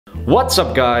What's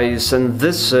up guys, and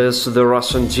this is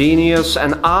TheRussianGenius,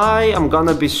 and I am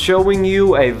gonna be showing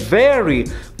you a very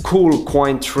cool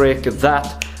coin trick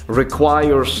that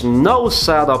requires no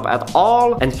setup at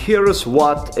all, and here is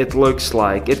what it looks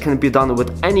like. It can be done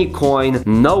with any coin,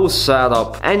 no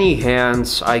setup, any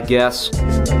hands, I guess.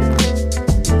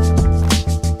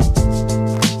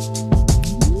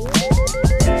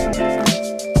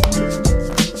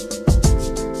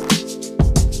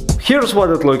 Here's what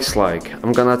it looks like.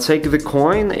 I'm gonna take the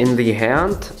coin in the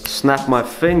hand, snap my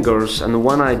fingers, and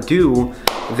when I do,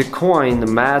 the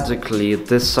coin magically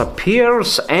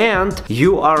disappears and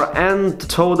you are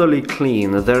totally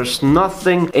clean. There's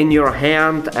nothing in your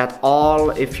hand at all.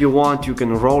 If you want, you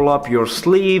can roll up your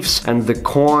sleeves and the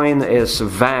coin is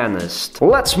vanished.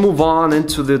 Let's move on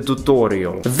into the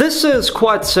tutorial. This is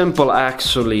quite simple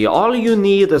actually. All you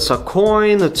need is a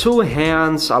coin, two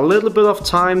hands, a little bit of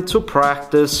time to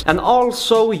practice, and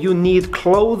also you need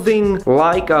clothing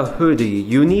like a hoodie.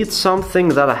 You need something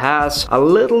that has a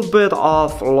little bit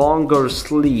of longer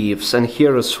sleeves, and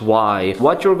here is why.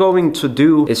 What you're going to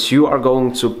do is you are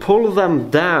going to pull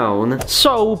them down.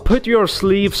 So put your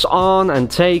sleeves on and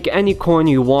take any coin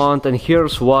you want, and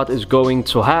here's what is going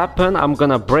to happen. I'm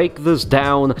gonna break this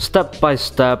down step by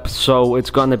step so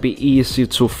it's gonna be easy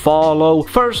to follow.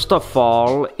 First of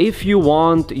all, if you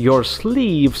want, your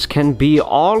sleeves can be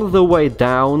all the way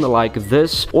down like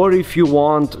this, or if you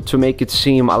want to make it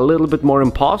seem a little bit more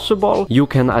impossible, you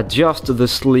can adjust the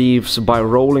sleeves by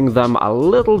rolling them a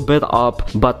little bit up,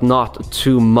 but not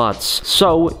too much.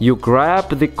 So you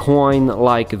grab the coin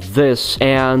like this,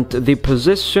 and the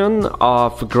position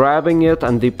of grabbing it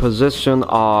and the position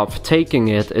of taking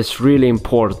it is really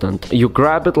important. You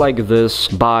grab it like this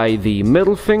by the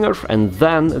middle finger, and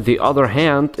then the other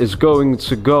hand is going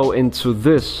to go into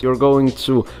this. You're going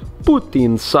to put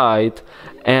inside,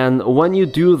 and when you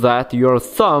do that, your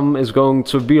thumb is going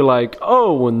to be like,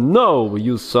 oh no,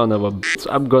 you son of a bitch,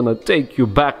 I'm gonna take you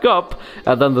back up.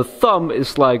 And then the thumb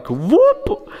is like,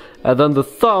 whoop, and then the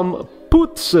thumb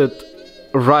puts it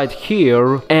right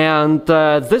here. And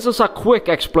this is a quick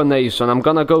explanation. I'm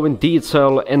gonna go in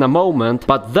detail in a moment,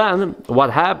 but then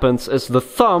what happens is the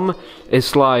thumb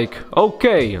is like,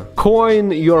 okay,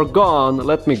 coin, you're gone,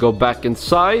 let me go back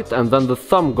inside, and then the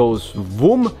thumb goes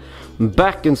boom,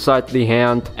 back inside the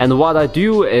hand. And what I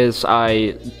do is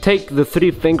I take the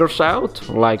three fingers out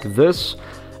like this,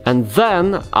 and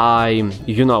then I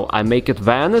make it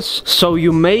vanish. So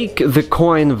you make the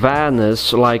coin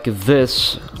vanish like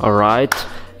this, alright?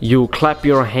 You clap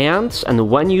your hands, and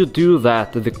when you do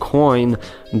that, the coin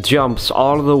jumps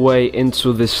all the way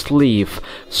into the sleeve.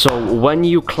 So when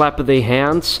you clap the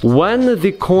hands, when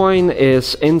the coin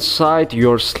is inside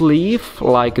your sleeve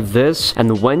like this,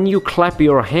 and when you clap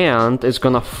your hand, it's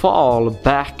gonna fall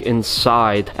back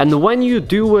inside. And when you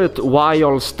do it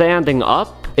while standing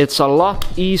up, it's a lot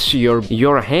easier.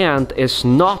 Your hand is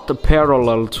not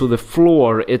parallel to the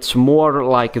floor, it's more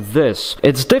like this.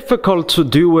 It's difficult to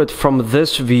do it from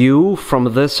this view,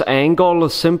 from this angle,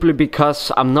 simply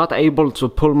because I'm not able to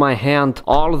pull my hand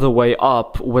all the way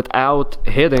up without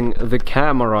hitting the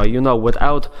camera,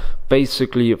 without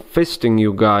basically fisting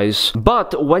you guys.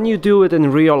 But when you do it in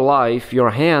real life, your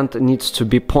hand needs to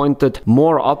be pointed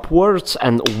more upwards,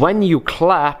 and when you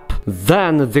clap,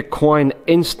 then the coin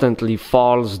instantly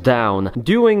falls down.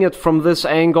 Doing it from this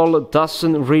angle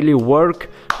doesn't really work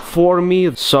for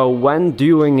me, so when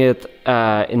doing it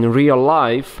in real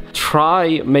life,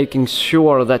 try making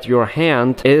sure that your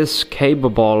hand is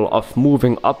capable of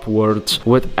moving upwards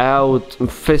without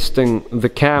fisting the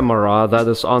camera that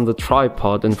is on the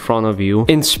tripod in front of you.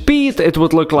 In speed, it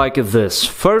would look like this.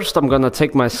 First, I'm gonna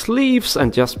take my sleeves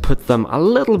and just put them a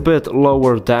little bit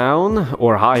lower down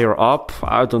or higher up.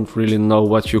 I don't really know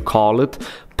what you call it.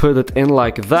 Put it in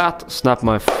like that, snap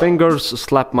my fingers,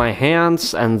 slap my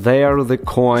hands, and there the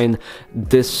coin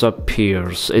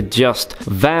disappears. It just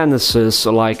vanishes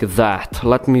like that.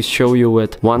 Let me show you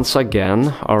it once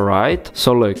again, alright?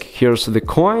 So look, here's the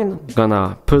coin,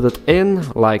 gonna put it in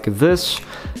like this,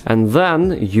 and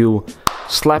then you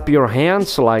slap your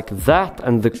hands like that,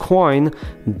 and the coin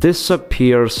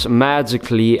disappears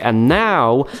magically. And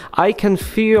now I can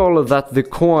feel that the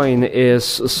coin is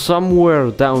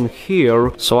somewhere down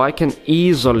here, so I can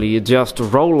easily just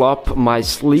roll up my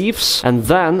sleeves and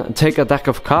then take a deck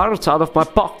of cards out of my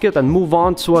pocket and move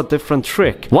on to a different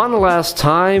trick. One last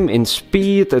time in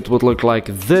speed, it would look like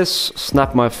this.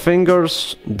 Snap my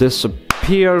fingers, disappear.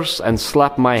 disappears, and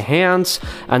slap my hands,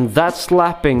 and that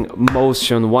slapping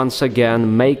motion once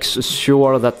again makes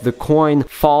sure that the coin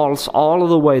falls all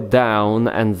the way down,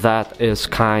 and that is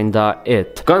kinda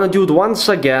it. Gonna do it once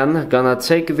again. Gonna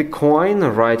take the coin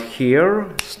right here,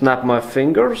 snap my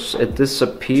fingers, it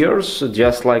disappears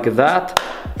just like that,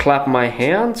 clap my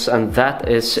hands, and that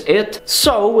is it.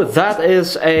 So that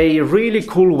is a really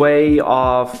cool way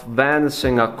of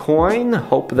vanishing a coin.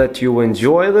 Hope that you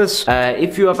enjoy this.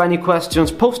 If you have any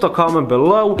questions, post a comment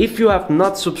below. If you have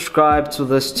not subscribed to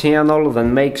this channel,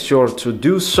 then make sure to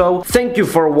do so. Thank you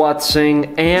for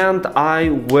watching, and I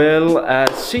will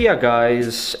see you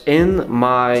guys in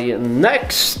my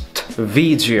next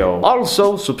video.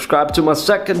 Also, subscribe to my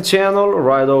second channel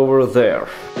right over there.